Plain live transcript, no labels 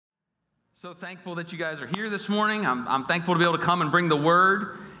So thankful that you guys are here this morning. I'm thankful to be able to come and bring the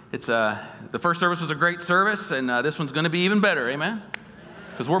word. It's the first service was a great service, and this one's going to be even better, amen?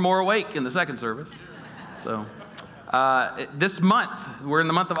 Because we're more awake in the second service. So this month, we're in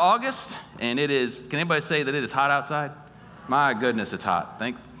the month of August, and it is, can anybody say that it is hot outside? My goodness, it's hot.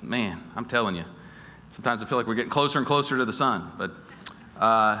 Man, I'm telling you. Sometimes I feel like we're getting closer and closer to the sun. But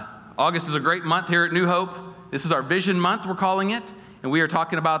August is a great month here at New Hope. This is our Vision Month, we're calling it. And we are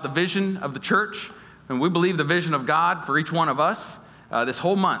talking about the vision of the church, and we believe the vision of God for each one of us this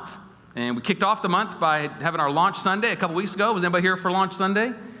whole month. And we kicked off the month by having our launch Sunday a couple weeks ago. Was anybody here for launch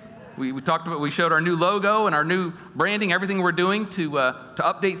Sunday? We showed our new logo and our new branding, everything we're doing to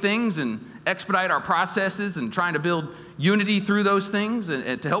update things and expedite our processes and trying to build unity through those things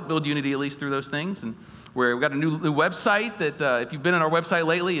and to help build unity at least through those things. And we've got a new website that if you've been on our website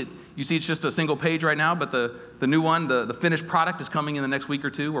lately, you see it's just a single page right now, but the new one, the finished product is coming in the next week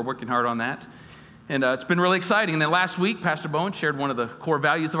or two. We're working hard on that. And it's been really exciting. And then last week, Pastor Bowen shared one of the core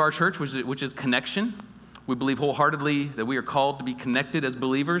values of our church, which is connection. We believe wholeheartedly that we are called to be connected as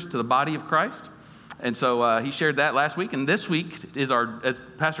believers to the body of Christ. And so he shared that last week. And this week is as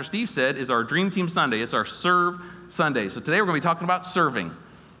Pastor Steve said, is our Dream Team Sunday. It's our Serve Sunday. So today we're going to be talking about serving.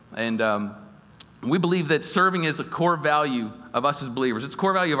 And we believe that serving is a core value of us as believers. It's a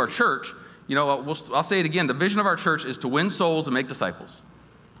core value of our church. You know, I'll say it again. The vision of our church is to win souls and make disciples.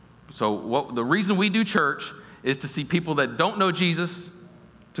 So the reason we do church is to see people that don't know Jesus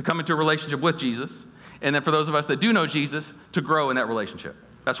to come into a relationship with Jesus. And then for those of us that do know Jesus, to grow in that relationship.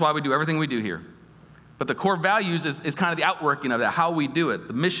 That's why we do everything we do here. But the core values is kind of the outworking of that, how we do it,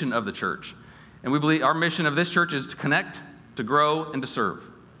 the mission of the church. And we believe our mission of this church is to connect, to grow, and to serve.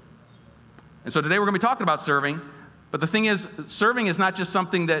 And so today we're going to be talking about serving, but the thing is, serving is not just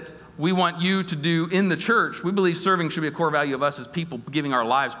something that we want you to do in the church. We believe serving should be a core value of us as people, giving our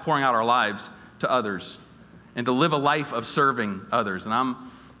lives, pouring out our lives to others, and to live a life of serving others. And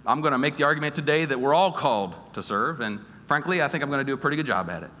I'm going to make the argument today that we're all called to serve, and frankly, I think I'm going to do a pretty good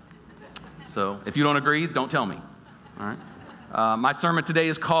job at it. So if you don't agree, don't tell me, all right? My sermon today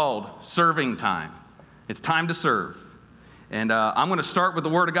is called Serving Time. It's time to serve. And I'm going to start with the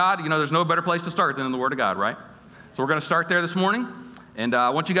Word of God. You know, there's no better place to start than in the Word of God, right? So we're going to start there this morning. And I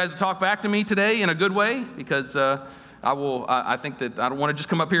want you guys to talk back to me today in a good way, because I think that I don't want to just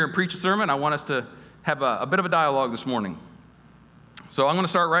come up here and preach a sermon. I want us to have a bit of a dialogue this morning. So I'm going to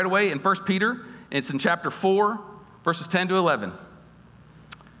start right away in 1 Peter. And it's in chapter 4, verses 10 to 11.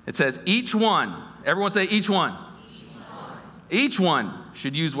 It says, each one, everyone say each one. Each one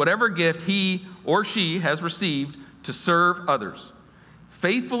should use whatever gift he or she has received to serve others,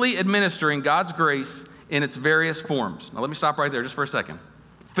 faithfully administering God's grace in its various forms. Now let me stop right there just for a second.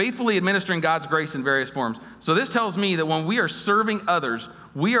 Faithfully administering God's grace in various forms. So this tells me that when we are serving others,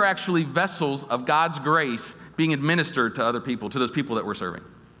 we are actually vessels of God's grace being administered to other people, to those people that we're serving.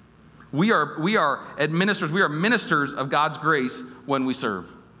 We are administrators, we are ministers of God's grace when we serve.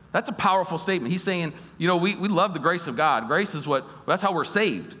 That's a powerful statement. He's saying, you know, we love the grace of God. Grace is that's how we're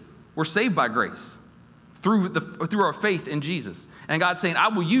saved. We're saved by grace. Through our faith in Jesus. And God's saying, I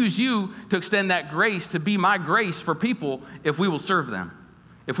will use you to extend that grace to be my grace for people if we will serve them,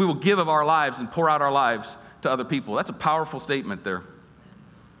 if we will give of our lives and pour out our lives to other people. That's a powerful statement there.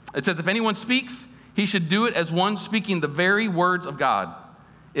 It says, if anyone speaks, he should do it as one speaking the very words of God.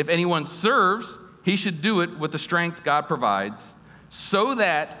 If anyone serves, he should do it with the strength God provides, so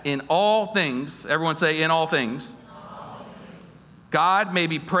that in all things, everyone say in all things, God may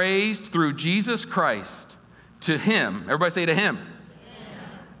be praised through Jesus Christ. To him, everybody say to him,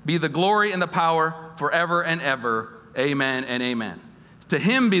 be the glory and the power forever and ever. Amen and amen. To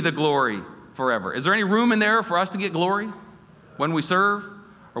him be the glory forever. Is there any room in there for us to get glory when we serve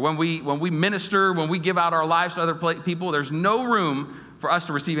or when we minister, when we give out our lives to other people? There's no room for us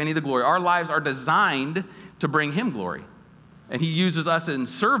to receive any of the glory. Our lives are designed to bring him glory. And he uses us in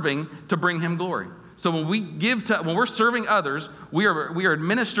serving to bring him glory. So when we're serving others, we are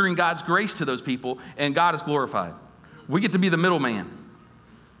administering God's grace to those people, and God is glorified. We get to be the middleman.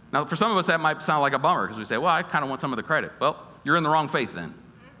 Now, for some of us, that might sound like a bummer, because we say, well, I kind of want some of the credit. Well, you're in the wrong faith then.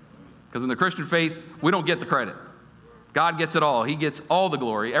 Because in the Christian faith, we don't get the credit. God gets it all. He gets all the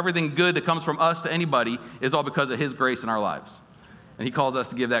glory. Everything good that comes from us to anybody is all because of his grace in our lives. And he calls us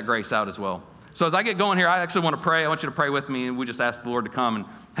to give that grace out as well. So as I get going here, I actually want to pray. I want you to pray with me, and we just ask the Lord to come and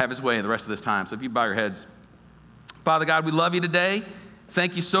have his way the rest of this time. So if you bow your heads. Father God, we love you today.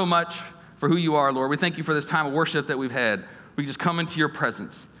 Thank you so much for who you are, Lord. We thank you for this time of worship that we've had. We just come into your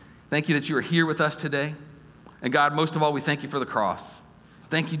presence. Thank you that you are here with us today. And God, most of all, we thank you for the cross.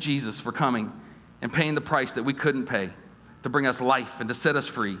 Thank you, Jesus, for coming and paying the price that we couldn't pay to bring us life and to set us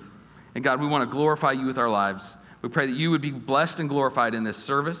free. And God, we want to glorify you with our lives. We pray that you would be blessed and glorified in this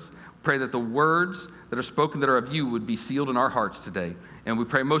service. Pray that the words that are spoken that are of you would be sealed in our hearts today. And we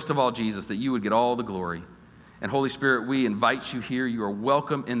pray most of all, Jesus, that you would get all the glory. And Holy Spirit, we invite you here. You are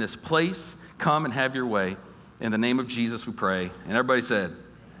welcome in this place. Come and have your way. In the name of Jesus, we pray. And everybody said,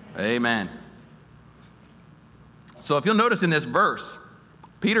 amen. So if you'll notice in this verse,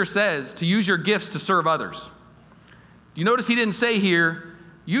 Peter says to use your gifts to serve others. You notice he didn't say here,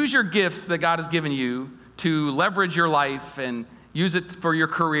 use your gifts that God has given you to leverage your life and use it for your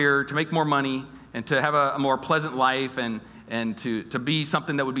career, to make more money, and to have a more pleasant life, and to be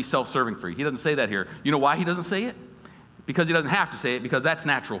something that would be self-serving for you. He doesn't say that here. You know why he doesn't say it? Because he doesn't have to say it, because that's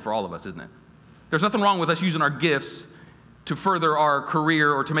natural for all of us, isn't it? There's nothing wrong with us using our gifts to further our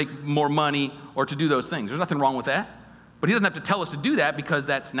career or to make more money or to do those things. There's nothing wrong with that. But he doesn't have to tell us to do that because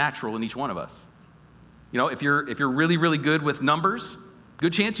that's natural in each one of us. You know, if you're really, really good with numbers,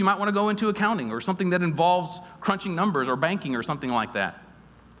 good chance you might want to go into accounting or something that involves crunching numbers or banking or something like that.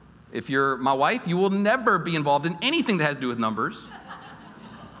 If you're my wife, you will never be involved in anything that has to do with numbers.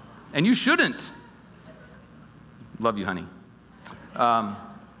 And you shouldn't. Love you, honey.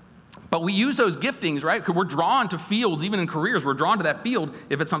 But we use those giftings, right? Because we're drawn to fields, even in careers, we're drawn to that field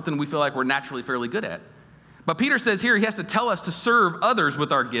if it's something we feel like we're naturally fairly good at. But Peter says here he has to tell us to serve others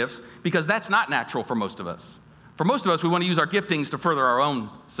with our gifts because that's not natural for most of us. For most of us, we want to use our giftings to further our own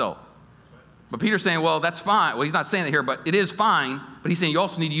self. But Peter's saying, well, that's fine. Well, he's not saying that here, but it is fine. But he's saying you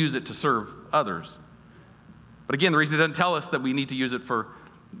also need to use it to serve others. But again, the reason he doesn't tell us that we need to use it for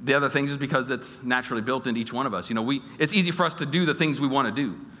the other things is because it's naturally built into each one of us. You know, it's easy for us to do the things we want to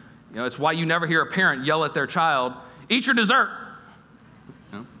do. You know, it's why you never hear a parent yell at their child, eat your dessert.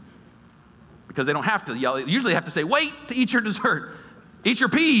 You know? Because they don't have to yell. They usually have to say, wait to eat your dessert. Eat your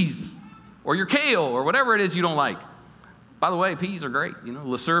peas or your kale or whatever it is you don't like. By the way, peas are great. You know,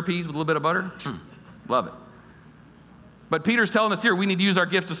 LeSueur peas with a little bit of butter. Love it. But Peter's telling us here we need to use our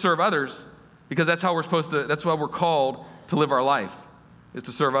gift to serve others because that's how that's why we're called to live our life, is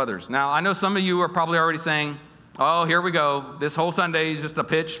to serve others. Now, I know some of you are probably already saying, oh, here we go. This whole Sunday is just a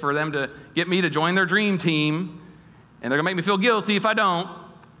pitch for them to get me to join their dream team, and they're going to make me feel guilty if I don't.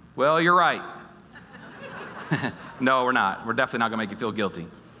 Well, you're right. No, we're not. We're definitely not going to make you feel guilty.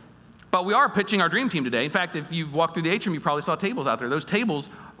 But we are pitching our dream team today. In fact, if you walked through the atrium, you probably saw tables out there. Those tables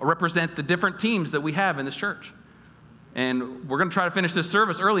represent the different teams that we have in this church. And we're going to try to finish this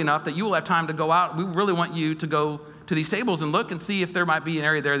service early enough that you will have time to go out. We really want you to go to these tables and look and see if there might be an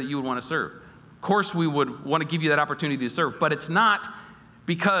area there that you would want to serve. Of course, we would want to give you that opportunity to serve, but it's not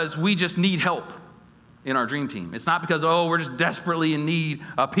because we just need help in our dream team. It's not because, we're just desperately in need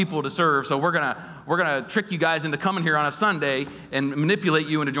of people to serve, so we're gonna trick you guys into coming here on a Sunday and manipulate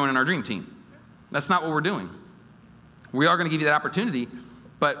you into joining our dream team. That's not what we're doing. We are going to give you that opportunity,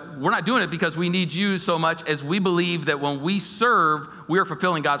 but we're not doing it because we need you so much as we believe that when we serve, we are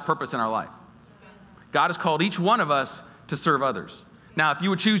fulfilling God's purpose in our life. God has called each one of us to serve others. Now, if you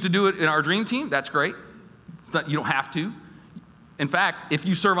would choose to do it in our dream team, that's great. But you don't have to. In fact, if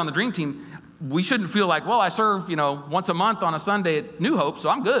you serve on the dream team, we shouldn't feel like, well, I serve, once a month on a Sunday at New Hope, so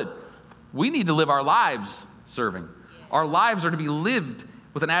I'm good. We need to live our lives serving. Our lives are to be lived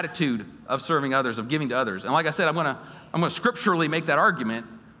with an attitude of serving others, of giving to others. And like I said, I'm going to scripturally make that argument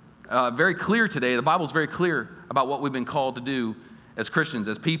very clear today. The Bible's very clear about what we've been called to do as Christians,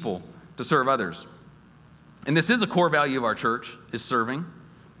 as people, to serve others. And this is a core value of our church, is serving.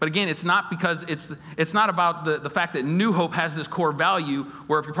 But again, it's not because it's not about the fact that New Hope has this core value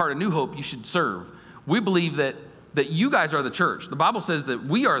where if you're part of New Hope, you should serve. We believe that you guys are the church. The Bible says that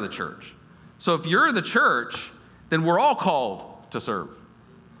we are the church. So if you're the church, then we're all called to serve.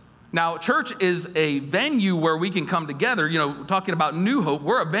 Now, church is a venue where we can come together. Talking about New Hope,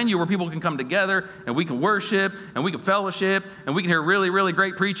 we're a venue where people can come together and we can worship and we can fellowship and we can hear really, really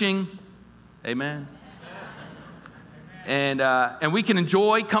great preaching. Amen. And we can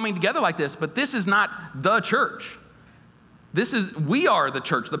enjoy coming together like this, but this is not the church. We are the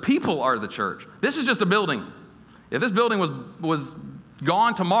church. The people are the church. This is just a building. If this building was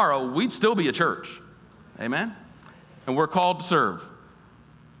gone tomorrow, we'd still be a church. Amen? And we're called to serve.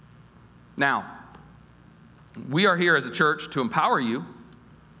 Now, we are here as a church to empower you.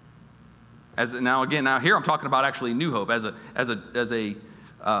 Now here I'm talking about actually New Hope as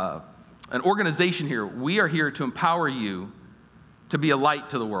an organization here. We are here to empower you to be a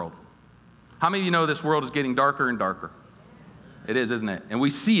light to the world. How many of you know this world is getting darker and darker? It is, isn't it? And we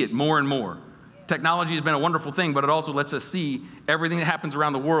see it more and more. Technology has been a wonderful thing, but it also lets us see everything that happens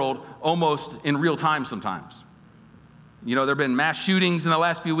around the world almost in real time sometimes. There have been mass shootings in the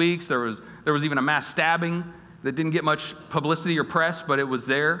last few weeks. There was even a mass stabbing that didn't get much publicity or press, but it was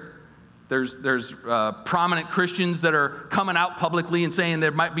there. There's prominent Christians that are coming out publicly and saying they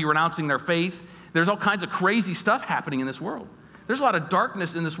might be renouncing their faith. There's all kinds of crazy stuff happening in this world. There's a lot of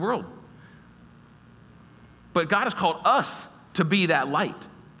darkness in this world. But God has called us to be that light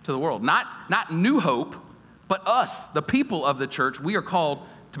to the world. Not New Hope, but us, the people of the church. We are called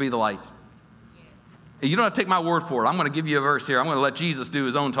to be the light. You don't have to take my word for it. I'm going to give you a verse here. I'm going to let Jesus do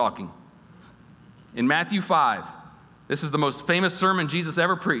his own talking. In Matthew 5, this is the most famous sermon Jesus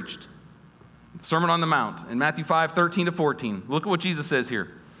ever preached. Sermon on the Mount. In Matthew 5, 13 to 14. Look at what Jesus says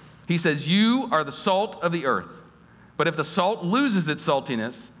here. He says, "You are the salt of the earth. But if the salt loses its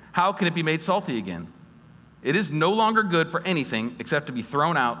saltiness, how can it be made salty again? It is no longer good for anything except to be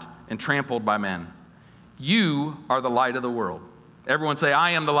thrown out and trampled by men. You are the light of the world." Everyone say,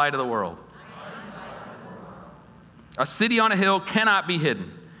 "I am the light of the world." A city on a hill cannot be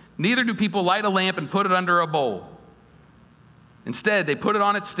hidden. Neither do people light a lamp and put it under a bowl. Instead, they put it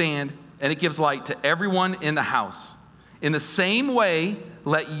on its stand, and it gives light to everyone in the house. In the same way,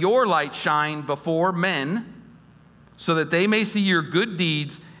 let your light shine before men, so that they may see your good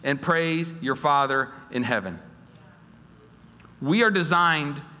deeds and praise your Father in heaven. We are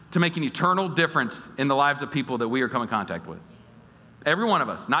designed to make an eternal difference in the lives of people that we are coming in contact with. Every one of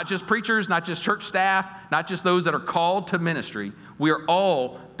us, not just preachers, not just church staff, not just those that are called to ministry. We are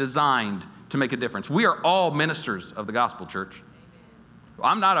all designed to make a difference. We are all ministers of the gospel, church.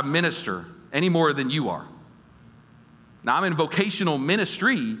 I'm not a minister any more than you are. Now, I'm in vocational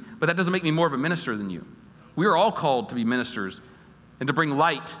ministry, but that doesn't make me more of a minister than you. We are all called to be ministers and to bring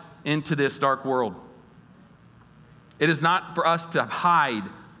light into this dark world. It is not for us to hide.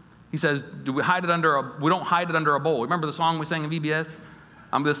 He says, we don't hide it under a bowl. Remember the song we sang in VBS?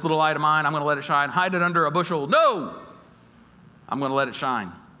 I'm this little light of mine, I'm going to let it shine. Hide it under a bushel. No! I'm going to let it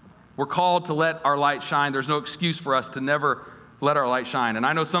shine. We're called to let our light shine. There's no excuse for us to never let our light shine. And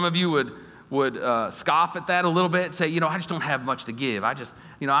I know some of you would scoff at that a little bit and say, I just don't have much to give. I'm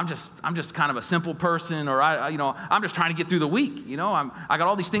just kind of a simple person, or I'm just trying to get through the week. I got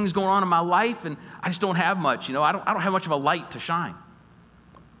all these things going on in my life, and I just don't have much. I don't have much of a light to shine.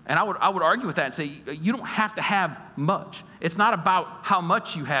 And I would argue with that and say, you don't have to have much. It's not about how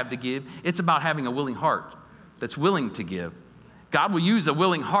much you have to give. It's about having a willing heart that's willing to give. God will use a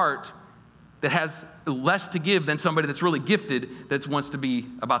willing heart that has less to give than somebody that's really gifted that wants to be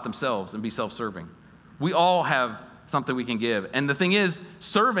about themselves and be self-serving. We all have something we can give. And the thing is,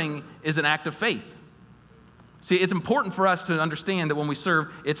 serving is an act of faith. See, it's important for us to understand that when we serve,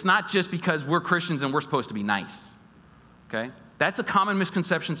 it's not just because we're Christians and we're supposed to be nice. Okay? That's a common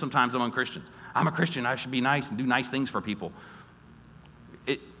misconception sometimes among Christians. I'm a Christian, I should be nice and do nice things for people.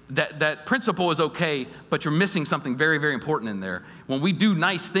 That principle is okay, but you're missing something very, very important in there. When we do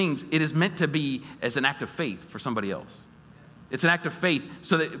nice things, it is meant to be as an act of faith for somebody else. It's an act of faith.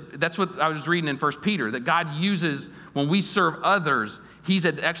 So that's what I was reading in 1 Peter, that God uses, when we serve others, he's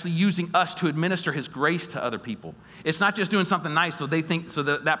actually using us to administer his grace to other people. It's not just doing something nice so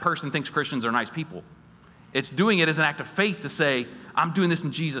that person thinks Christians are nice people. It's doing it as an act of faith to say, I'm doing this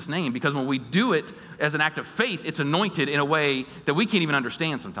in Jesus' name. Because when we do it as an act of faith, it's anointed in a way that we can't even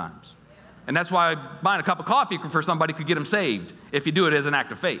understand sometimes. And that's why buying a cup of coffee for somebody could get them saved if you do it as an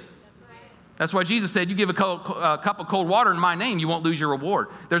act of faith. That's why Jesus said, you give a cup of cold water in my name, you won't lose your reward.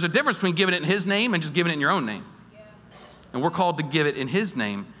 There's a difference between giving it in his name and just giving it in your own name. And we're called to give it in his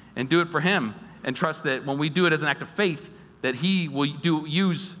name and do it for him, and trust that when we do it as an act of faith, that he will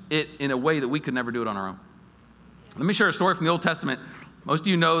use it in a way that we could never do it on our own. Let me share a story from the Old Testament. Most of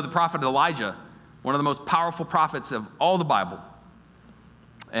you know the prophet Elijah, one of the most powerful prophets of all the Bible.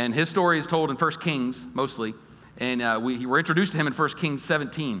 And his story is told in 1 Kings, mostly. And we were introduced to him in 1 Kings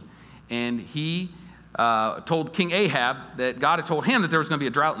 17. And he told King Ahab that God had told him that there was going to be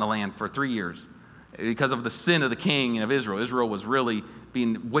a drought in the land for 3 years because of the sin of the king of Israel. Israel was really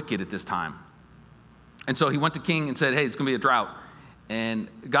being wicked at this time. And so he went to king and said, hey, it's going to be a drought. And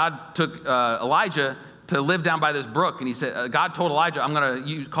God took Elijah to live down by this brook, and he said, God told Elijah, I'm going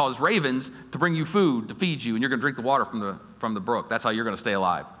to cause ravens to bring you food to feed you, and you're going to drink the water from the brook. That's how you're going to stay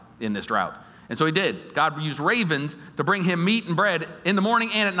alive in this drought. And so he did. God used ravens to bring him meat and bread in the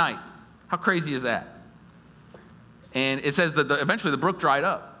morning and at night. How crazy is that? And it says that eventually the brook dried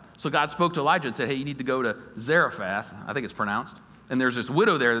up. So God spoke to Elijah and said, hey, you need to go to Zarephath, I think it's pronounced, and there's this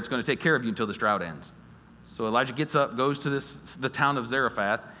widow there that's going to take care of you until this drought ends. So Elijah gets up, goes to the town of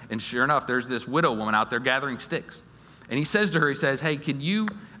Zarephath, and sure enough, there's this widow woman out there gathering sticks. And he says to her, hey, can you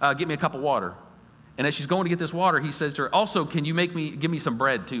get me a cup of water? And as she's going to get this water, he says to her, also, can you give me some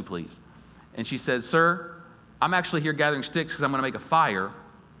bread too, please? And she says, sir, I'm actually here gathering sticks because I'm going to make a fire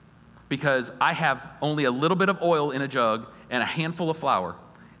because I have only a little bit of oil in a jug and a handful of flour.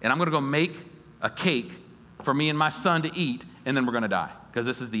 and I'm going to go make a cake for me and my son to eat, and then we're going to die, because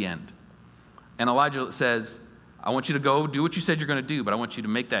this is the end. And Elijah says, I want you to go do what you said you're going to do, but I want you to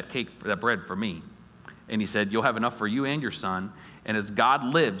make that cake, that bread for me. And he said, you'll have enough for you and your son, and as God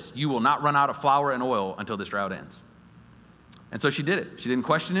lives, you will not run out of flour and oil until this drought ends. And so she did it. She didn't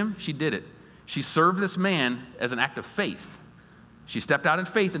question him. She did it. She served this man as an act of faith. She stepped out in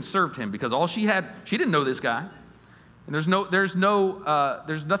faith and served him, because all she had, she didn't know this guy. And there's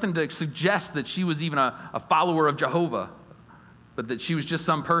nothing to suggest that she was even a follower of Jehovah, but that she was just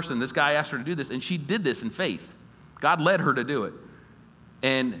some person. This guy asked her to do this, and she did this in faith. God led her to do it.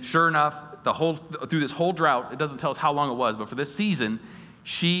 And sure enough, through this whole drought, it doesn't tell us how long it was, but for this season,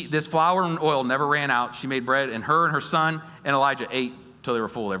 this flour and oil never ran out. She made bread, and her son and Elijah ate till they were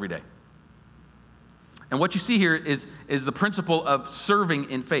full every day. And what you see here is the principle of serving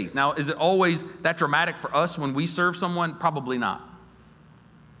in faith. Now, is it always that dramatic for us when we serve someone? Probably not.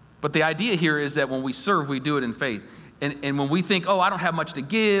 But the idea here is that when we serve, we do it in faith. And when we think, oh, I don't have much to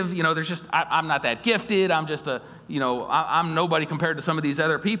give, I'm not that gifted, I'm just I'm nobody compared to some of these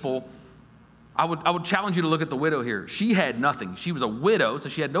other people, I would challenge you to look at the widow here. She had nothing. She was a widow, so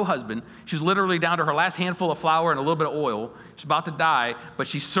she had no husband. She was literally down to her last handful of flour and a little bit of oil. She's about to die, but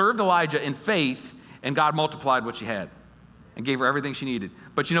she served Elijah in faith, and God multiplied what she had and gave her everything she needed.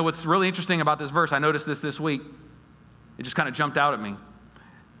 But you know what's really interesting about this verse? I noticed this week. It just kind of jumped out at me.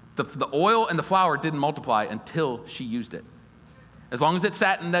 The oil and the flour didn't multiply until she used it. As long as it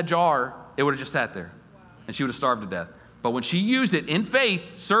sat in that jar, it would have just sat there, and she would have starved to death. But when she used it in faith,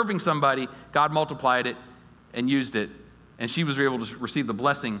 serving somebody, God multiplied it and used it, and she was able to receive the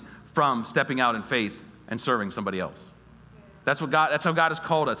blessing from stepping out in faith and serving somebody else. That's how God has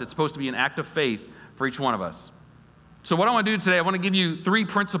called us. It's supposed to be an act of faith for each one of us. So what I want to do today, I want to give you 3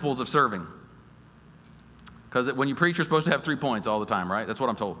 principles of serving. Because when you preach, you're supposed to have 3 points all the time, right? That's what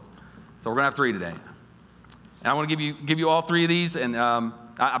I'm told. So we're going to have 3 today. And I want to give you all 3 of these, and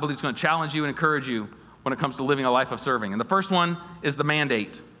I believe it's going to challenge you and encourage you when it comes to living a life of serving. And the first one is the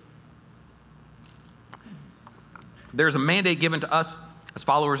mandate. There's a mandate given to us as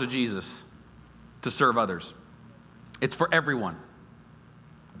followers of Jesus to serve others. It's for everyone.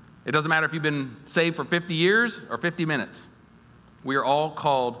 It doesn't matter if you've been saved for 50 years or 50 minutes. We are all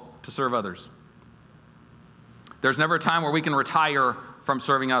called to serve others. There's never a time where we can retire from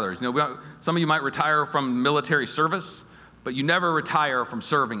serving others. Some of you might retire from military service, but you never retire from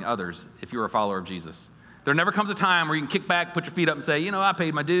serving others if you're a follower of Jesus. There never comes a time where you can kick back, put your feet up, and say, I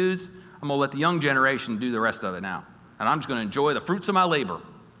paid my dues. I'm going to let the young generation do the rest of it now. And I'm just going to enjoy the fruits of my labor.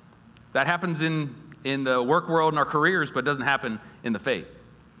 That happens in the work world and our careers, but it doesn't happen in the faith.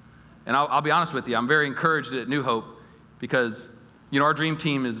 And I'll be honest with you, I'm very encouraged at New Hope because, our dream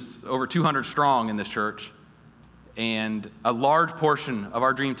team is over 200 strong in this church. And a large portion of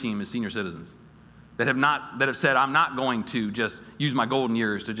our dream team is senior citizens that have said, I'm not going to just use my golden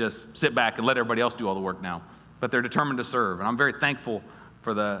years to just sit back and let everybody else do all the work now. But they're determined to serve. And I'm very thankful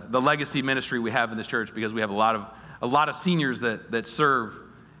for the legacy ministry we have in this church, because we have a lot of seniors that serve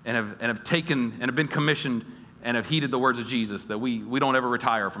and have taken and have been commissioned and have heeded the words of Jesus, that we don't ever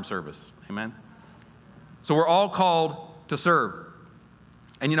retire from service. Amen? So we're all called to serve.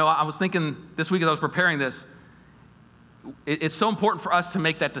 And I was thinking this week as I was preparing this, it's so important for us to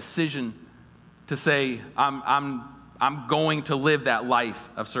make that decision to say, I'm going to live that life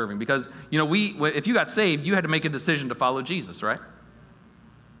of serving. Because, if you got saved, you had to make a decision to follow Jesus, right?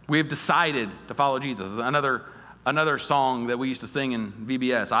 We have decided to follow Jesus. Another song that we used to sing in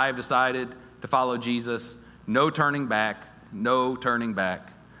VBS, I have decided to follow Jesus. No turning back, no turning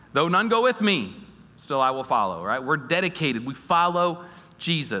back. Though none go with me, still I will follow, right? We're dedicated. We follow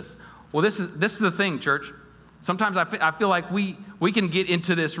Jesus. Well, this is the thing, church. Sometimes I feel like we can get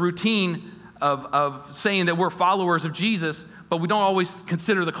into this routine of saying that we're followers of Jesus, but we don't always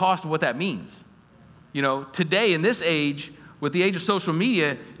consider the cost of what that means. Today in this age, with the age of social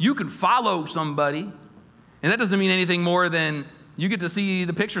media, you can follow somebody, and that doesn't mean anything more than you get to see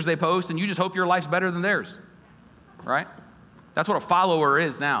the pictures they post, and you just hope your life's better than theirs, right? That's what a follower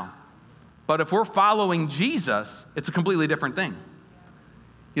is now. But if we're following Jesus, it's a completely different thing.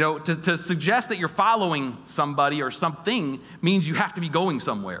 To suggest that you're following somebody or something means you have to be going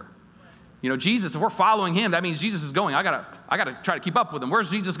somewhere. Jesus, if we're following him, that means Jesus is going. I gotta try to keep up with him. Where's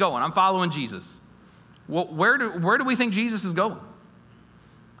Jesus going? I'm following Jesus. Well, where do we think Jesus is going?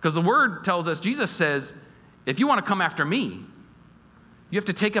 Because the word tells us, Jesus says, if you want to come after me, you have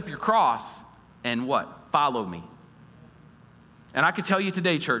to take up your cross and what? Follow me. And I could tell you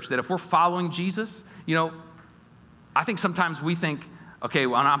today, church, that if we're following Jesus, I think sometimes we think, okay,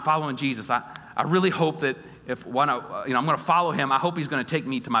 well, I'm following Jesus. I really hope that why not, I'm going to follow him. I hope he's going to take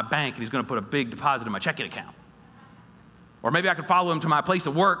me to my bank and he's going to put a big deposit in my checking account. Or maybe I could follow him to my place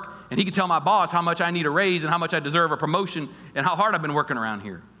of work and he could tell my boss how much I need a raise and how much I deserve a promotion and how hard I've been working around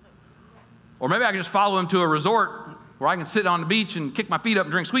here. Or maybe I could just follow him to a resort where I can sit on the beach and kick my feet up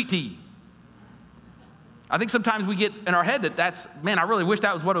and drink sweet tea. I think sometimes we get in our head that I really wish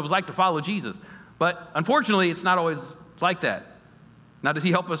that was what it was like to follow Jesus. But unfortunately, it's not always like that. Now, does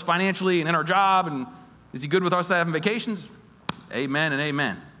he help us financially and in our job? And is he good with us having vacations? Amen and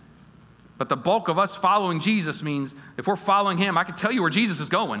amen. But the bulk of us following Jesus means if we're following him, I can tell you where Jesus is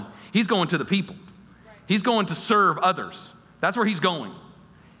going. He's going to the people. He's going to serve others. That's where he's going.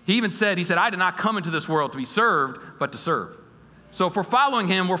 He even said, I did not come into this world to be served, but to serve. So if we're following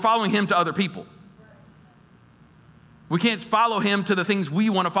him, we're following him to other people. We can't follow him to the things we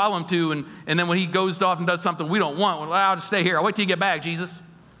want to follow him to, and then when he goes off and does something we don't want, well, I'll just stay here. I'll wait till you get back, Jesus.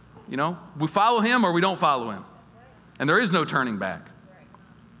 We follow him or we don't follow him. And there is no turning back.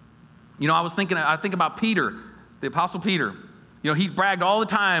 I think about Peter, the Apostle Peter. He bragged all the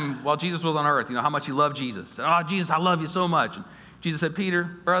time while Jesus was on earth, how much he loved Jesus. He said, oh, Jesus, I love you so much. And Jesus said, Peter,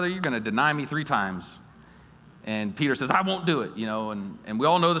 brother, you're going to deny me 3 times. And Peter says, I won't do it, and we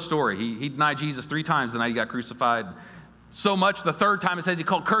all know the story. He denied Jesus 3 times the night he got crucified. So much, the 3rd time it says he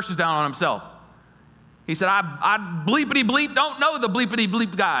called curses down on himself. He said, I bleepity bleep don't know the bleepity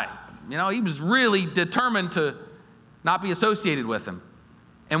bleep guy. He was really determined to not be associated with him.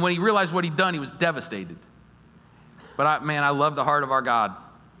 And when he realized what he'd done, he was devastated. But I love the heart of our God.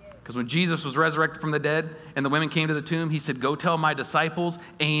 Because when Jesus was resurrected from the dead and the women came to the tomb, he said, go tell my disciples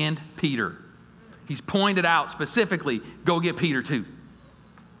and Peter. He's pointed out specifically, go get Peter too.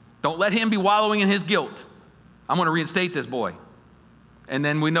 Don't let him be wallowing in his guilt. I'm going to reinstate this boy. And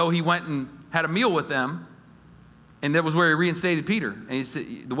then we know he went and had a meal with them, and that was where he reinstated Peter. And he said,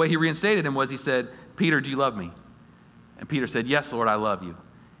 the way he reinstated him was he said, Peter, do you love me? And Peter said, yes, Lord, I love you.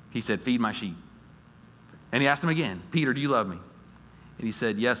 He said, feed my sheep. And he asked him again, Peter, do you love me? And he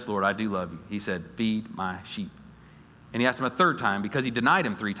said, yes, Lord, I do love you. He said, feed my sheep. And he asked him a 3rd time. Because he denied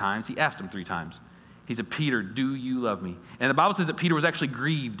him 3 times, he asked him 3 times. He said, Peter, do you love me? And the Bible says that Peter was actually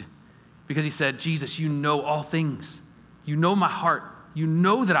grieved because he said, Jesus, you know all things. You know my heart. You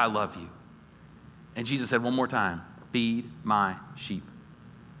know that I love you. And Jesus said one more time, feed my sheep.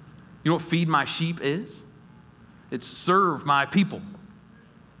 You know what feed my sheep is? It's serve my people.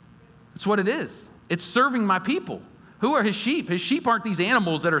 That's what it is. It's serving my people. Who are his sheep? His sheep aren't these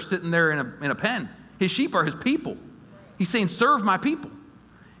animals that are sitting there in a pen. His sheep are his people. He's saying, serve my people.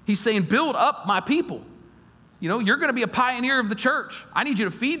 He's saying, build up my people. You're going to be a pioneer of the church. I need you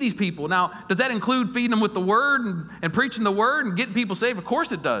to feed these people. Now, does that include feeding them with the word and preaching the word and getting people saved? Of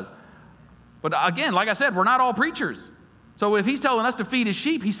course it does. But again, like I said, we're not all preachers. So if he's telling us to feed his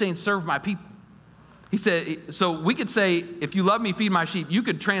sheep, he's saying, serve my people. He said, so we could say, if you love me, feed my sheep. You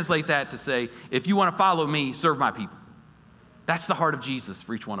could translate that to say, if you want to follow me, serve my people. That's the heart of Jesus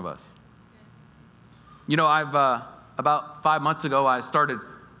for each one of us. I've about 5 months ago, I started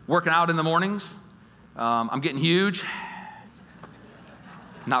working out in the mornings. I'm getting huge.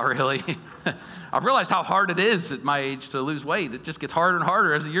 Not really. I've realized how hard it is at my age to lose weight. It just gets harder and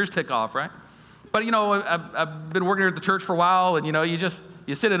harder as the years tick off, right? But, I've been working here at the church for a while, and,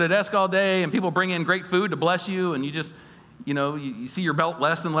 you sit at a desk all day, and people bring in great food to bless you, and you just, you see your belt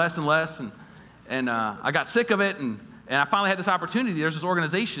less and less and less. And I got sick of it, and I finally had this opportunity. There's this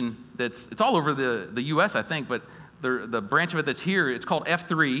organization it's all over the U.S., I think, but the branch of it that's here, it's called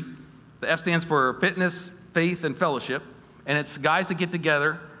F3. The F stands for Fitness, Faith, and Fellowship. And it's guys that get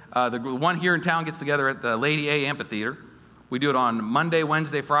together. The one here in town gets together at the Lady A Amphitheater. We do it on Monday,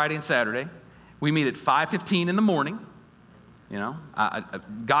 Wednesday, Friday, and Saturday. We meet at 5:15 in the morning.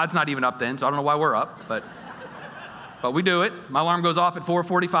 God's not even up then, so I don't know why we're up. But we do it. My alarm goes off at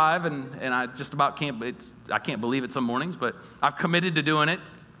 4:45, and I just about I can't believe it some mornings, but I've committed to doing it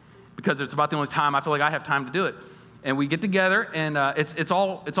because it's about the only time I feel like I have time to do it. And we get together, and it's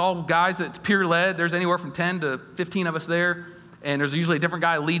all guys. It's peer led. There's anywhere from 10 to 15 of us there, and there's usually a different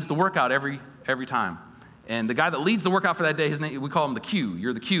guy who leads the workout every time. And the guy that leads the workout for that day, his name, we call him the Q.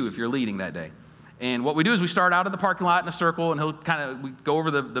 You're the Q if you're leading that day. And what we do is we start out in the parking lot in a circle, and we go over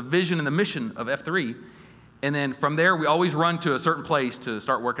the vision and the mission of F3, and then from there we always run to a certain place to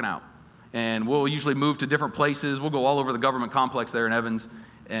start working out. And we'll usually move to different places. We'll go all over the government complex there in Evans.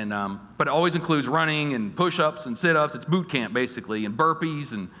 But it always includes running and push-ups and sit-ups. It's boot camp, basically, and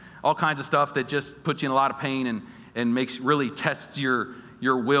burpees and all kinds of stuff that just puts you in a lot of pain and really tests your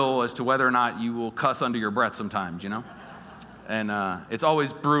will as to whether or not you will cuss under your breath sometimes, And it's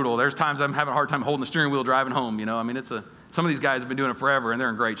always brutal. There's times I'm having a hard time holding the steering wheel driving home, some of these guys have been doing it forever, and they're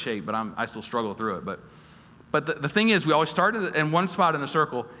in great shape, but I still struggle through it. But the thing is, we always start in one spot in a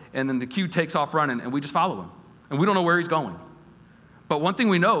circle, and then the queue takes off running, and we just follow him. And we don't know where he's going. But one thing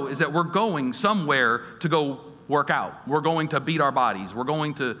we know is that we're going somewhere to go work out. We're going to beat our bodies. We're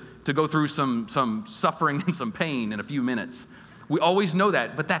going to go through some suffering and some pain in a few minutes. We always know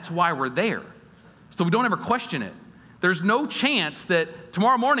that, but that's why we're there. So we don't ever question it. There's no chance that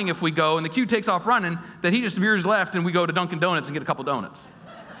tomorrow morning if we go and the queue takes off running, that he just veers left and we go to Dunkin' Donuts and get a couple donuts.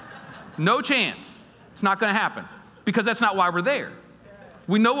 No chance. It's not going to happen because that's not why we're there.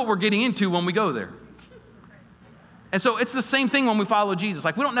 We know what we're getting into when we go there. And so it's the same thing when we follow Jesus.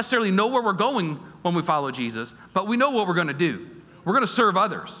 Like, we don't necessarily know where we're going when we follow Jesus, but we know what we're going to do. We're going to serve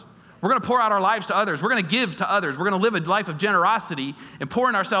others. We're going to pour out our lives to others. We're going to give to others. We're going to live a life of generosity and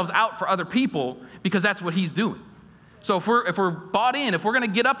pouring ourselves out for other people because that's what he's doing. So if we're bought in, if we're going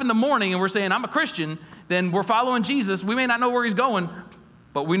to get up in the morning and we're saying, I'm a Christian, then we're following Jesus. We may not know where he's going,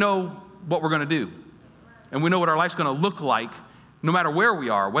 but we know what we're going to do. And we know what our life's going to look like no matter where we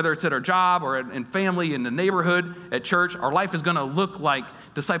are, whether it's at our job or in family, in the neighborhood, at church. Our life is going to look like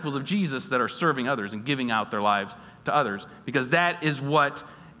disciples of Jesus that are serving others and giving out their lives to others, because that is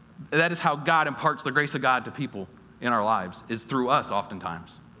how God imparts the grace of God to people in our lives, is through us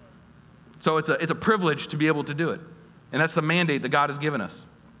oftentimes. So it's a privilege to be able to do it. And that's the mandate that God has given us.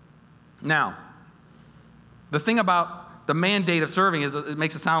 Now, the thing about the mandate of serving is it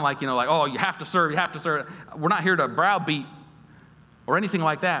makes it sound like, oh, you have to serve, you have to serve. We're not here to browbeat or anything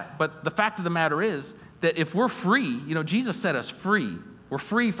like that. But the fact of the matter is that if we're free, Jesus set us free. We're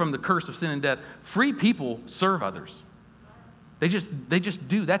free from the curse of sin and death. Free people serve others. They just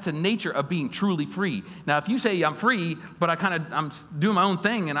do. That's a nature of being truly free. Now, if you say I'm free, but I'm doing my own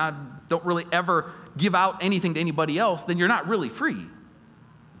thing and I don't really ever give out anything to anybody else, then you're not really free.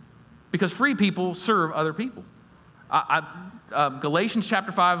 Because free people serve other people. Galatians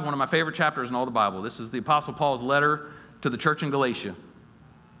chapter 5 is one of my favorite chapters in all the Bible. This is the Apostle Paul's letter to the church in Galatia.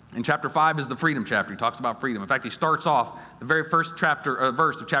 And chapter 5 is the freedom chapter. He talks about freedom. In fact, he starts off the very first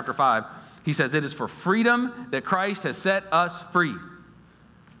verse of chapter 5. He says, it is for freedom that Christ has set us free.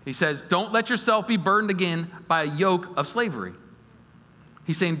 He says, don't let yourself be burdened again by a yoke of slavery.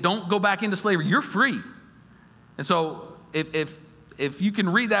 He's saying, don't go back into slavery. You're free. And so if you can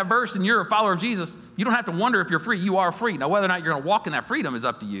read that verse and you're a follower of Jesus, you don't have to wonder if you're free. You are free. Now, whether or not you're going to walk in that freedom is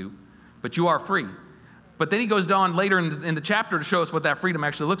up to you, but you are free. But then he goes down later in the chapter to show us what that freedom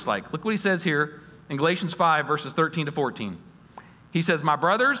actually looks like. Look what he says here in Galatians 5, verses 13 to 14. He says, my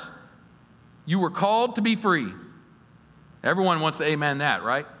brothers, you were called to be free. Everyone wants to amen that,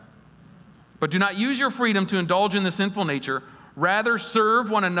 right? But do not use your freedom to indulge in the sinful nature. Rather, serve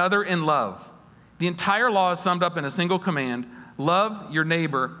one another in love. The entire law is summed up in a single command: love your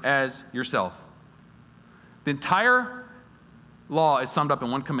neighbor as yourself. The entire law is summed up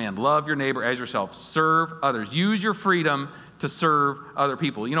in one command: love your neighbor as yourself. Serve others. Use your freedom to serve other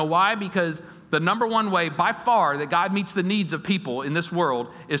people. You know why? Because the number one way by far that God meets the needs of people in this world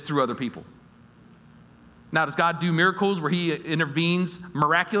is through other people. Now, does God do miracles where he intervenes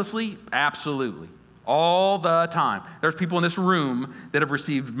miraculously? Absolutely. All the time. There's people in this room that have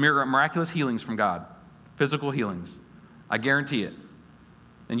received miraculous healings from God, physical healings. I guarantee it.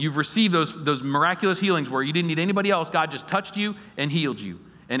 And you've received those miraculous healings where you didn't need anybody else. God just touched you and healed you.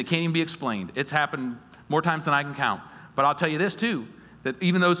 And it can't even be explained. It's happened more times than I can count. But I'll tell you this too, that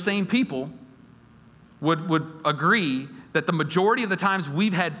even those same people would agree that the majority of the times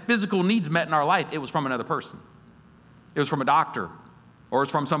we've had physical needs met in our life, it was from another person. It was from a doctor, or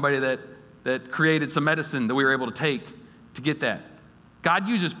it's from somebody that created some medicine that we were able to take to get that. God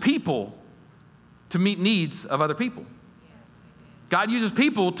uses people to meet needs of other people. God uses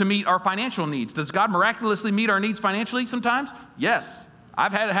people to meet our financial needs. Does God miraculously meet our needs financially sometimes? Yes.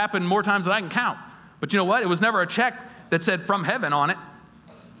 I've had it happen more times than I can count. But you know what? It was never a check that said from heaven on it.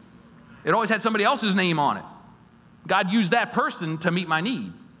 It always had somebody else's name on it. God used that person to meet my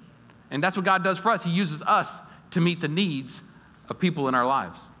need. And that's what God does for us. He uses us to meet the needs of people in our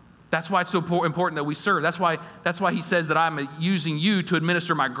lives. That's why it's so important that we serve. That's why he says that I'm using you to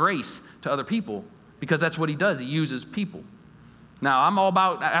administer my grace to other people, because that's what he does. He uses people. Now, I'm all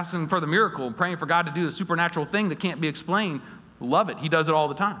about asking for the miracle and praying for God to do the supernatural thing that can't be explained. Love it. He does it all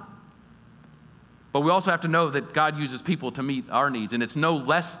the time. But we also have to know that God uses people to meet our needs. And it's no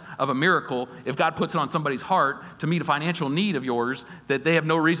less of a miracle if God puts it on somebody's heart to meet a financial need of yours that they have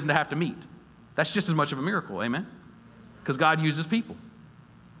no reason to have to meet. That's just as much of a miracle, amen? Because God uses people.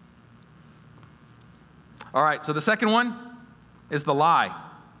 All right, so the second one is the lie.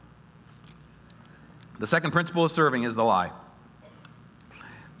 The second principle of serving is the lie.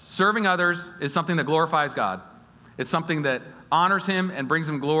 Serving others is something that glorifies God. It's something that honors him and brings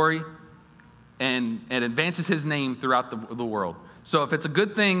him glory. and advances his name throughout the world. So if it's a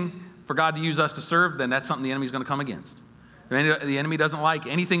good thing for God to use us to serve, then that's something the enemy's going to come against. The enemy doesn't like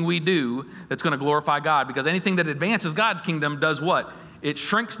anything we do that's going to glorify God, because anything that advances God's kingdom does what? It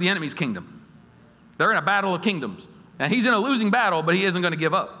shrinks the enemy's kingdom. They're in a battle of kingdoms. And he's in a losing battle, but he isn't going to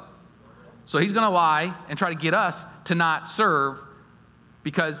give up. So he's going to lie and try to get us to not serve,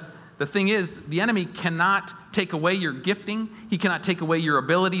 because the thing is, the enemy cannot take away your gifting. He cannot take away your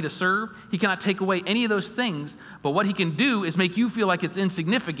ability to serve. He cannot take away any of those things. But what he can do is make you feel like it's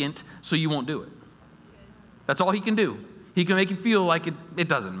insignificant, so you won't do it. That's all he can do. He can make you feel like it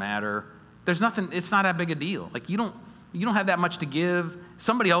doesn't matter. There's nothing, it's not that big a deal. Like you don't have that much to give.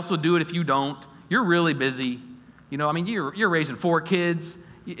 Somebody else will do it if you don't. You're really busy. You're raising 4 kids.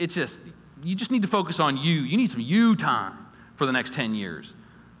 You just need to focus on you. You need some you time for the next 10 years.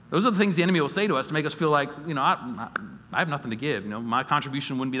 Those are the things the enemy will say to us to make us feel like, I have nothing to give. My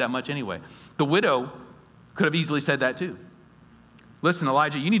contribution wouldn't be that much anyway. The widow could have easily said that too. Listen,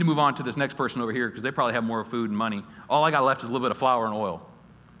 Elijah, you need to move on to this next person over here because they probably have more food and money. All I got left is a little bit of flour and oil.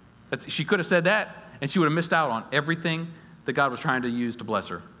 She could have said that, and she would have missed out on everything that God was trying to use to bless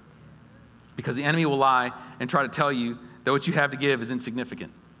her. Because the enemy will lie and try to tell you that what you have to give is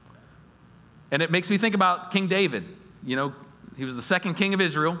insignificant. And it makes me think about King David. He was the second king of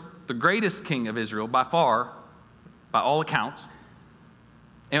Israel, the greatest king of Israel by far, by all accounts.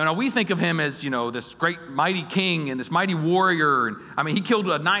 And when we think of him as, this great mighty king and this mighty warrior, and he killed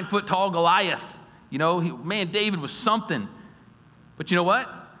a 9-foot tall Goliath. David was something. But you know what?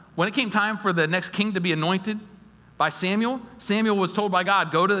 When it came time for the next king to be anointed by Samuel, Samuel was told by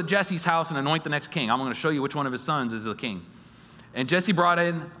God, go to Jesse's house and anoint the next king. I'm going to show you which one of his sons is the king. And Jesse brought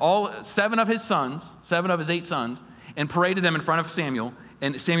in all 7 of his 8 sons, and paraded them in front of Samuel.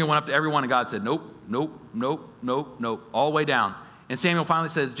 And Samuel went up to everyone, and God said, nope, nope, nope, nope, nope, all the way down. And Samuel finally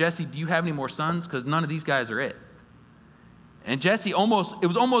says, Jesse, do you have any more sons? Because none of these guys are it. And Jesse it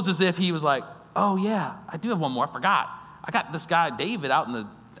was almost as if he was like, oh yeah, I do have one more. I forgot. I got this guy, David,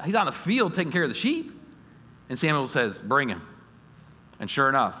 he's out in the field taking care of the sheep. And Samuel says, bring him. And sure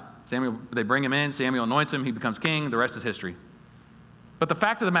enough, they bring him in, Samuel anoints him, he becomes king, the rest is history. But the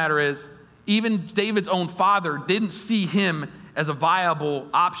fact of the matter is, even David's own father didn't see him as a viable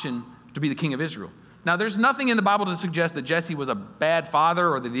option to be the king of Israel. Now, there's nothing in the Bible to suggest that Jesse was a bad father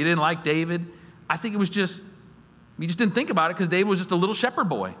or that he didn't like David. I think it was he just didn't think about it because David was just a little shepherd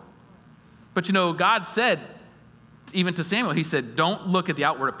boy. But God said, even to Samuel, he said, don't look at the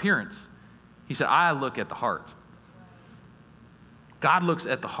outward appearance. He said, I look at the heart. God looks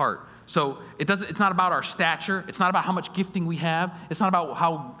at the heart. So it's not about our stature. It's not about how much gifting we have. It's not about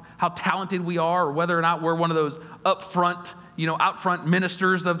how talented we are or whether or not we're one of those out front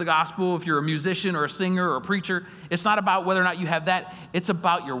ministers of the gospel, if you're a musician or a singer or a preacher. It's not about whether or not you have that. It's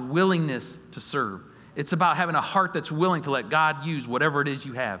about your willingness to serve. It's about having a heart that's willing to let God use whatever it is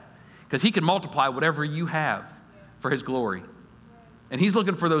you have, because he can multiply whatever you have for his glory. And he's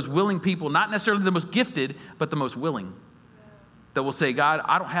looking for those willing people, not necessarily the most gifted, but the most willing, that will say, God,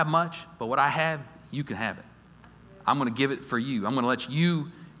 I don't have much, but what I have, you can have it. I'm going to give it for you. I'm going to let you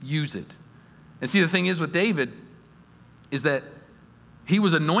use it. And see, the thing is with David is that he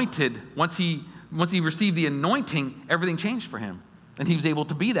was anointed. Once he received the anointing, everything changed for him. And he was able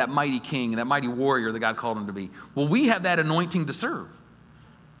to be that mighty king and that mighty warrior that God called him to be. Well, we have that anointing to serve.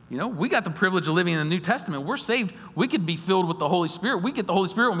 We got the privilege of living in the New Testament. We're saved. We could be filled with the Holy Spirit. We get the Holy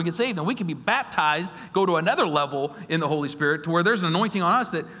Spirit when we get saved, and we can be baptized, go to another level in the Holy Spirit to where there's an anointing on us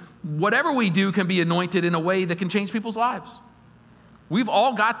that whatever we do can be anointed in a way that can change people's lives. We've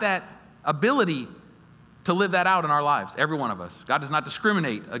all got that ability to live that out in our lives, every one of us. God does not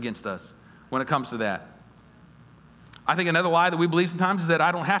discriminate against us when it comes to that. I think another lie that we believe sometimes is that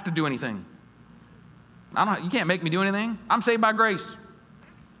I don't have to do anything. You can't make me do anything. I'm saved by grace.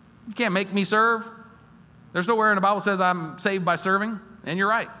 You can't make me serve. There's nowhere in the Bible says I'm saved by serving, and you're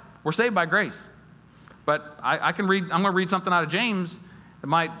right. We're saved by grace. But I'm going to read something out of James that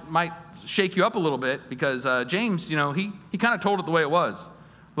might shake you up a little bit, because James, he kind of told it the way it was.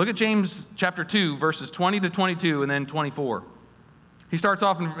 Look at James chapter 2, verses 20 to 22, and then 24. He starts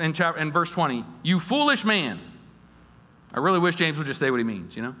off in verse 20. You foolish man. I really wish James would just say what he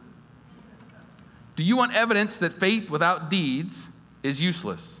means, Do you want evidence that faith without deeds is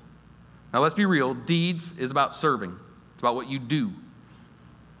useless? Now let's be real. Deeds is about serving. It's about what you do.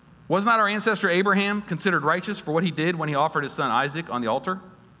 Was not our ancestor Abraham considered righteous for what he did when he offered his son Isaac on the altar?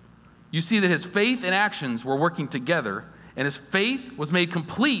 You see that his faith and actions were working together, and his faith was made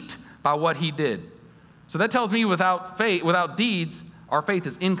complete by what he did. So that tells me without faith, without deeds, our faith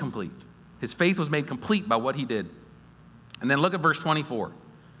is incomplete. His faith was made complete by what he did. And then look at verse 24.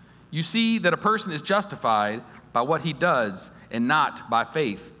 you see that a person is justified by what he does and not by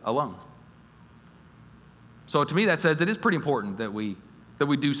faith alone. So to me, that says it is pretty important that we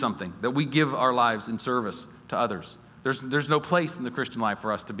do something, that we give our lives in service to others. There's no place in the Christian life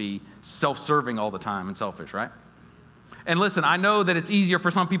for us to be self-serving all the time and selfish, right? And listen, I know that it's easier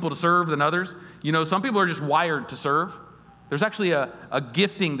for some people to serve than others. You know, some people are just wired to serve. There's actually a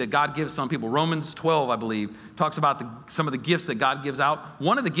gifting that God gives some people. Romans 12, I believe, talks about some of the gifts that God gives out.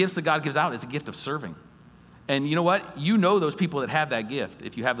 One of the gifts that God gives out is a gift of serving. And you know what? You know those people that have that gift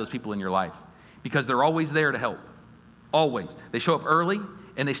if you have those people in your life, because they're always there to help. Always. They show up early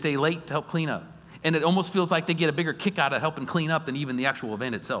and they stay late to help clean up. And it almost feels like they get a bigger kick out of helping clean up than even the actual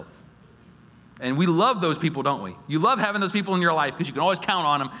event itself. And we love those people, don't we? You love having those people in your life because you can always count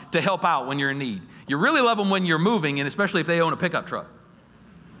on them to help out when you're in need. You really love them when you're moving, and especially if they own a pickup truck,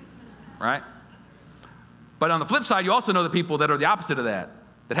 right? But on the flip side, you also know the people that are the opposite of that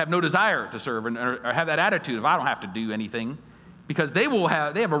have no desire to serve or have that attitude of, I don't have to do anything, because they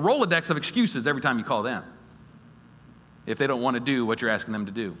have a Rolodex of excuses every time you call them if they don't want to do what you're asking them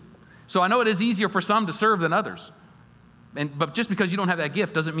to do. So I know it is easier for some to serve than others. But just because you don't have that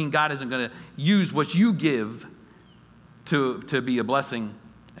gift doesn't mean God isn't going to use what you give to be a blessing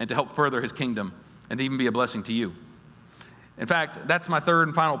and to help further his kingdom and to even be a blessing to you. In fact, that's my third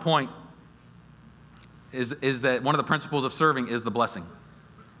and final point, is that one of the principles of serving is the blessing.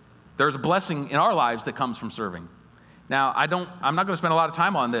 There's a blessing in our lives that comes from serving. Now, I'm not going to spend a lot of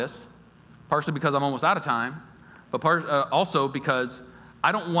time on this, partially because I'm almost out of time, but also because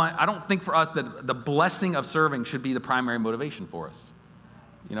I don't think for us that the blessing of serving should be the primary motivation for us.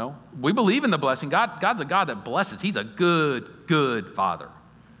 You know, we believe in the blessing. God's a God that blesses. He's a good Father,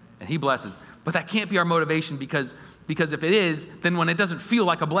 and he blesses. But that can't be our motivation, because if it is, then when it doesn't feel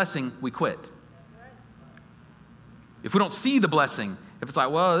like a blessing, we quit. If we don't see the blessing, if it's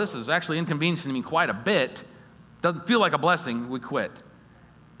like, well, this is actually inconveniencing me quite a bit, doesn't feel like a blessing, we quit.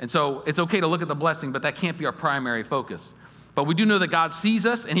 And so it's okay to look at the blessing, but that can't be our primary focus. But we do know that God sees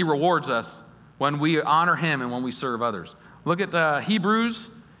us and he rewards us when we honor him and when we serve others. Look at Hebrews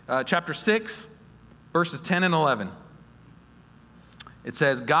chapter 6, verses 10 and 11. It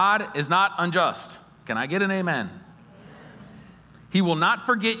says, God is not unjust. Can I get an amen? He will not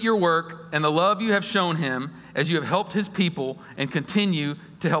forget your work and the love you have shown him as you have helped his people and continue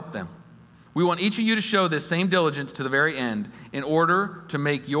to help them. We want each of you to show this same diligence to the very end in order to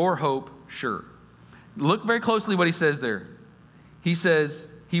make your hope sure. Look very closely what he says there. He says,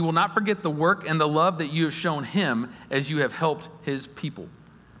 he will not forget the work and the love that you have shown him as you have helped his people.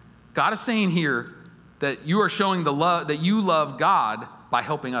 God is saying here that you are showing the love, that you love God by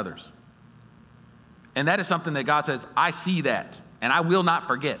helping others. And that is something that God says, I see that, and I will not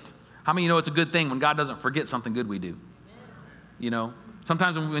forget. How many of you know it's a good thing when God doesn't forget something good we do? You know,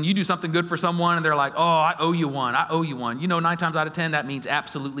 sometimes when you do something good for someone and they're like, oh, I owe you one. You know, 9 times out of 10, that means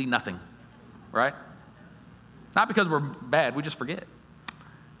absolutely nothing, right? Not because we're bad, we just forget.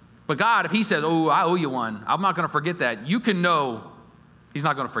 But God, if he says, oh, I owe you one, I'm not going to forget that, you can know he's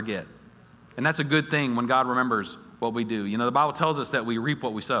not going to forget. And that's a good thing when God remembers what we do. You know, the Bible tells us that we reap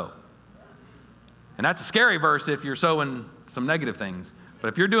what we sow. And that's a scary verse if you're sowing some negative things. But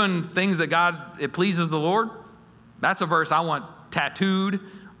if you're doing things that it pleases the Lord, that's a verse I want tattooed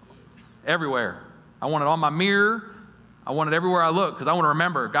everywhere. I want it on my mirror. I want it everywhere I look, because I want to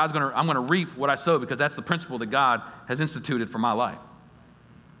remember I'm going to reap what I sow, because that's the principle that God has instituted for my life.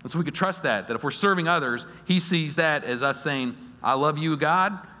 And so we could trust that if we're serving others, he sees that as us saying, I love you,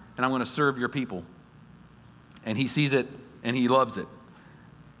 God, and I'm going to serve your people. And he sees it and he loves it.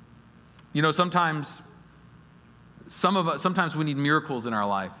 You know, sometimes we need miracles in our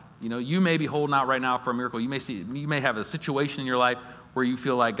life. You know, you may be holding out right now for a miracle. You may have a situation in your life where you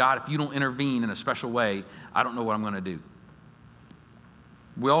feel like, God, if you don't intervene in a special way, I don't know what I'm going to do.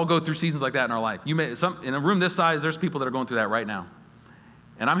 We all go through seasons like that in our life. In a room this size, there's people that are going through that right now.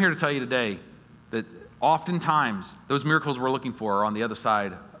 And I'm here to tell you today that oftentimes those miracles we're looking for are on the other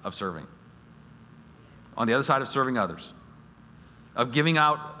side of serving. On the other side of serving others. Of giving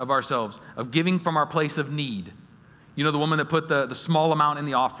out of ourselves. Of giving from our place of need. You know, the woman that put the small amount in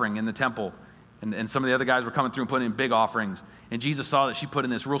the offering in the temple, and some of the other guys were coming through and putting in big offerings. And Jesus saw that she put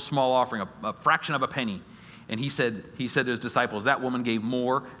in this real small offering, a fraction of a penny. And he said to his disciples, that woman gave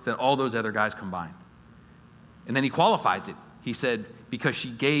more than all those other guys combined. And then he qualifies it. He said, because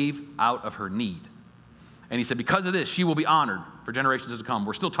she gave out of her need. And he said, because of this, she will be honored for generations to come.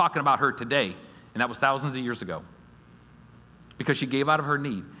 We're still talking about her today, and that was thousands of years ago. Because she gave out of her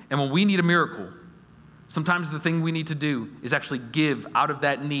need. And when we need a miracle, sometimes the thing we need to do is actually give out of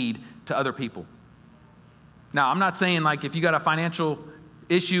that need to other people. Now, I'm not saying like if you got a financial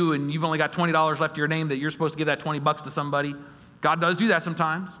issue and you've only got $20 left to your name that you're supposed to give that $20 to somebody. God does do that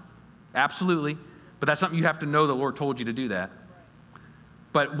sometimes. Absolutely. But that's something you have to know the Lord told you to do that.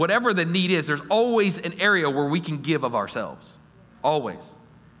 But whatever the need is, there's always an area where we can give of ourselves. Always.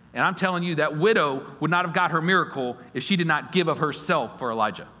 And I'm telling you, that widow would not have got her miracle if she did not give of herself for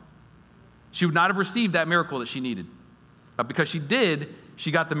Elijah. She would not have received that miracle that she needed. But because she did,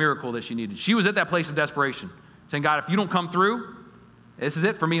 she got the miracle that she needed. She was at that place of desperation, saying, God, if you don't come through, this is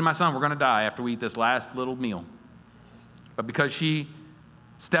it for me and my son. We're going to die after we eat this last little meal. But because she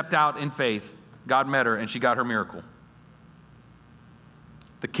stepped out in faith, God met her and she got her miracle.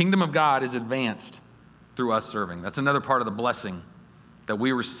 The kingdom of God is advanced through us serving. That's another part of the blessing that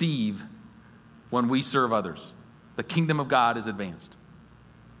we receive when we serve others. The kingdom of God is advanced.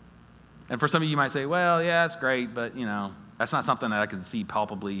 And for some of you might say, well, yeah, that's great, but that's not something that I can see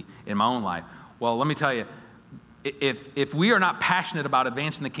palpably in my own life. Well, let me tell you, if we are not passionate about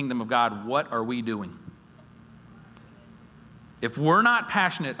advancing the kingdom of God, what are we doing? If we're not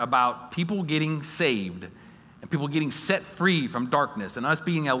passionate about people getting saved and people getting set free from darkness and us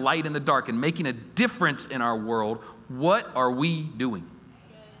being a light in the dark and making a difference in our world, what are we doing?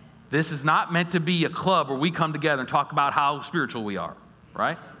 This is not meant to be a club where we come together and talk about how spiritual we are,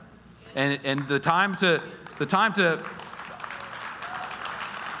 right? And the time to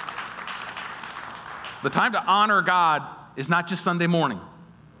honor God is not just Sunday morning.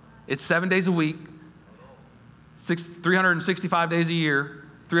 It's 7 days a week, 365 days a year,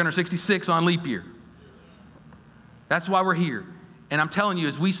 366 on leap year. That's why we're here. And I'm telling you,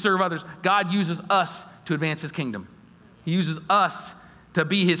 as we serve others, God uses us to advance his kingdom. He uses us to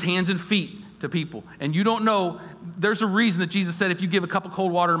be his hands and feet to people. And you don't know, there's a reason that Jesus said, if you give a cup of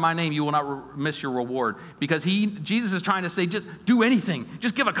cold water in my name, you will not miss your reward. Because Jesus is trying to say, just do anything.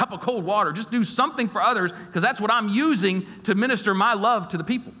 Just give a cup of cold water. Just do something for others, because that's what I'm using to minister my love to the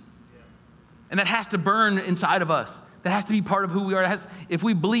people. And that has to burn inside of us. That has to be part of who we are. If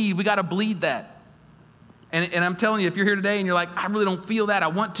we bleed, we got to bleed that. And I'm telling you, if you're here today and you're like, I really don't feel that, I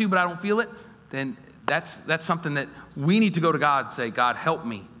want to, but I don't feel it, then that's something that we need to go to God and say, God, help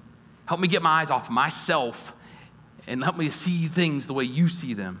me. Help me get my eyes off myself and help me see things the way you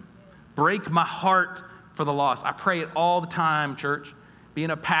see them. Break my heart for the lost. I pray it all the time, church. Being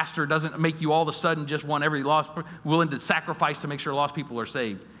a pastor doesn't make you all of a sudden just want every lost, willing to sacrifice to make sure lost people are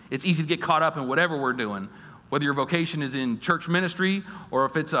saved. It's easy to get caught up in whatever we're doing. Whether your vocation is in church ministry or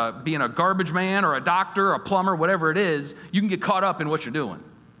if it's being a garbage man or a doctor or a plumber, whatever it is, you can get caught up in what you're doing.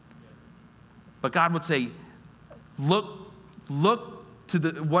 But God would say, look at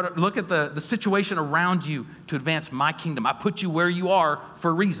the situation around you to advance my kingdom. I put you where you are for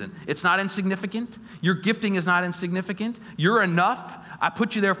a reason. It's not insignificant. Your gifting is not insignificant. You're enough. I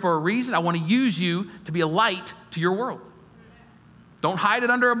put you there for a reason. I want to use you to be a light to your world. Don't hide it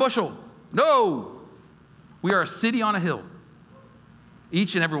under a bushel. No. We are a city on a hill.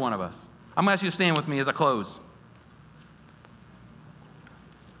 Each and every one of us. I'm going to ask you to stand with me as I close.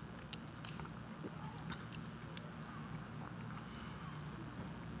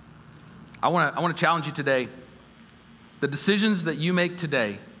 I want to challenge you today. The decisions that you make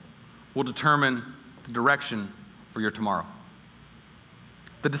today will determine the direction for your tomorrow.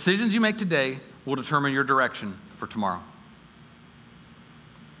 The decisions you make today will determine your direction for tomorrow.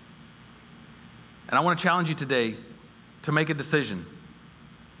 And I want to challenge you today to make a decision.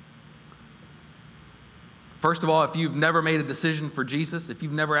 First of all, if you've never made a decision for Jesus, if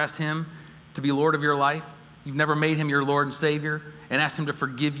you've never asked him to be Lord of your life, you've never made him your Lord and Savior and asked him to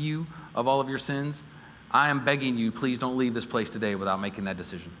forgive you of all of your sins, I am begging you, please don't leave this place today without making that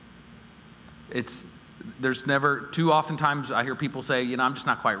decision. There's never, too often times I hear people say, I'm just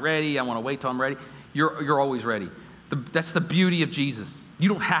not quite ready, I want to wait till I'm ready. You're always ready. That's the beauty of Jesus. You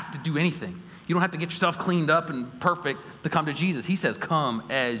don't have to do anything. You don't have to get yourself cleaned up and perfect to come to Jesus. He says, come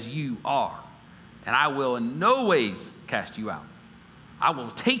as you are, and I will in no ways cast you out. I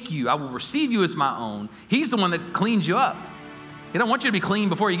will take you, I will receive you as my own. He's the one that cleans you up. He don't want you to be clean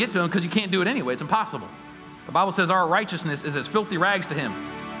before you get to him because you can't do it anyway. It's impossible. The Bible says our righteousness is as filthy rags to him.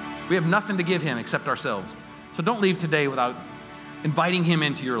 We have nothing to give him except ourselves. So don't leave today without inviting him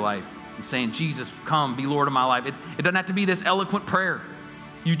into your life and saying, Jesus, come, be Lord of my life. It doesn't have to be this eloquent prayer.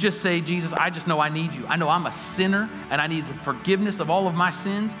 You just say, Jesus, I just know I need you. I know I'm a sinner and I need the forgiveness of all of my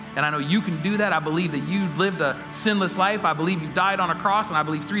sins. And I know you can do that. I believe that you lived a sinless life. I believe you died on a cross. And I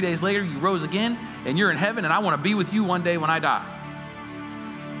believe 3 days later you rose again and you're in heaven. And I want to be with you one day when I die.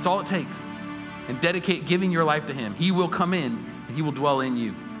 That's all it takes. And dedicate giving your life to him. He will come in and he will dwell in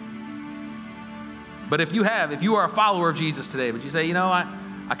you. But if you are a follower of Jesus today, but you say,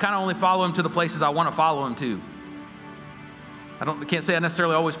 I kind of only follow him to the places I want to follow him to. I can't say I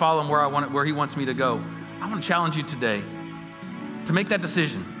necessarily always follow him where he wants me to go. I want to challenge you today to make that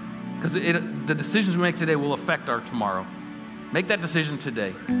decision, because the decisions we make today will affect our tomorrow. Make that decision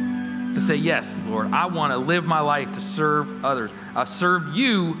today to say, yes, Lord, I want to live my life to serve others. Serve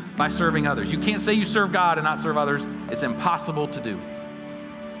you by serving others. You can't say you serve God and not serve others. It's impossible to do.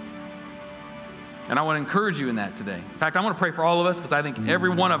 And I want to encourage you in that today. In fact, I want to pray for all of us, because I think every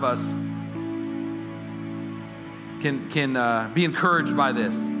one of us can be encouraged by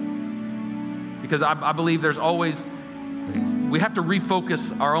this. Because I believe we have to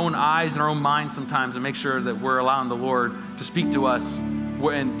refocus our own eyes and our own minds sometimes and make sure that we're allowing the Lord to speak to us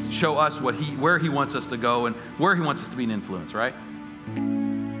and show us where he wants us to go and where he wants us to be an influence, right?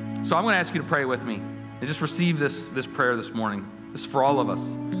 So I'm going to ask you to pray with me and just receive this prayer this morning. This is for all of us.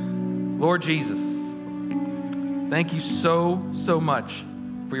 Lord Jesus, thank you so much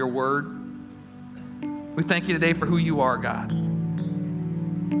for your word. We thank you today for who you are, God.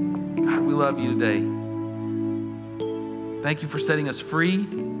 God, we love you today. Thank you for setting us free.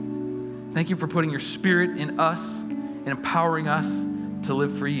 Thank you for putting your spirit in us and empowering us to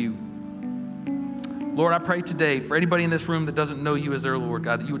live for you. Lord, I pray today for anybody in this room that doesn't know you as their Lord,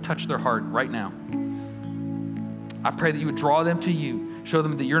 God, that you would touch their heart right now. I pray that you would draw them to you, show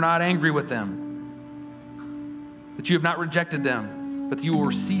them that you're not angry with them, that you have not rejected them, but that you will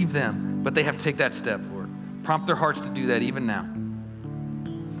receive them, but they have to take that step, Lord. Prompt their hearts to do that even now.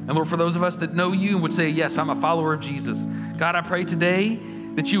 And Lord, for those of us that know you and would say, yes, I'm a follower of Jesus, God, I pray today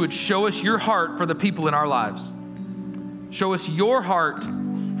that you would show us your heart for the people in our lives. Show us your heart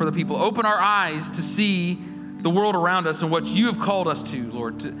for the people. Open our eyes to see the world around us and what you have called us to,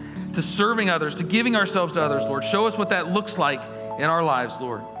 Lord, to serving others, to giving ourselves to others, Lord. Show us what that looks like in our lives,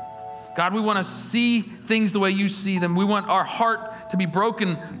 Lord. God, we want to see things the way you see them. We want our heart to be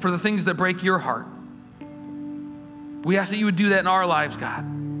broken for the things that break your heart. We ask that you would do that in our lives, God.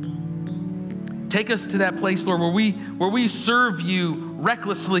 Take us to that place, Lord, where we serve you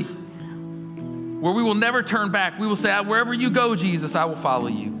recklessly, where we will never turn back. We will say, wherever you go, Jesus, I will follow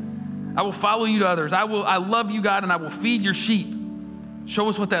you. I will follow you to others. I love you, God, and I will feed your sheep. Show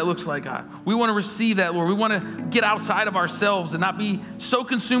us what that looks like, God. We want to receive that, Lord. We want to get outside of ourselves and not be so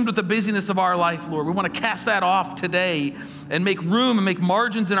consumed with the busyness of our life, Lord. We want to cast that off today and make room and make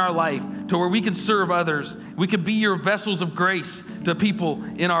margins in our life to where we can serve others. We could be your vessels of grace to people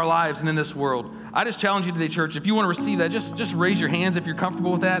in our lives and in this world. I just challenge you today, church, if you want to receive that, just raise your hands if you're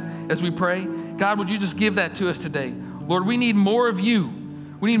comfortable with that as we pray. God, would you just give that to us today? Lord, we need more of you.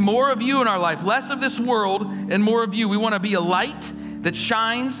 We need more of you in our life, less of this world and more of you. We want to be a light that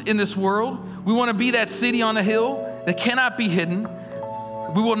shines in this world. We want to be that city on a hill that cannot be hidden.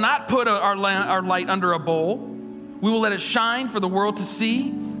 We will not put our light under a bowl. We will let it shine for the world to see.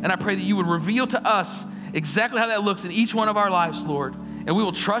 And I pray that you would reveal to us exactly how that looks in each one of our lives, Lord. And we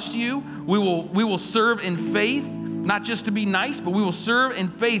will trust you. We will serve in faith, not just to be nice, but we will serve in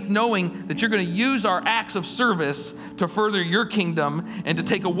faith knowing that you're going to use our acts of service to further your kingdom and to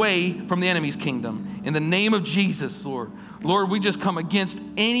take away from the enemy's kingdom. In the name of Jesus, Lord. Lord, we just come against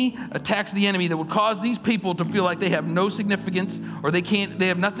any attacks of the enemy that would cause these people to feel like they have no significance, or they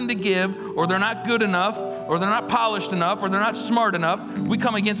have nothing to give, or they're not good enough, or they're not polished enough, or they're not smart enough. We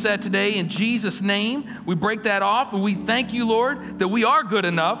come against that today in Jesus' name. We break that off, and we thank you, Lord, that we are good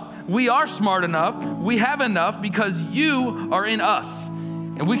enough, we are smart enough, we have enough because you are in us.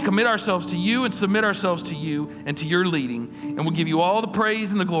 And we commit ourselves to you and submit ourselves to you and to your leading. And we'll give you all the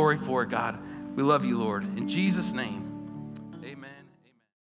praise and the glory for it, God. We love you, Lord. In Jesus' name.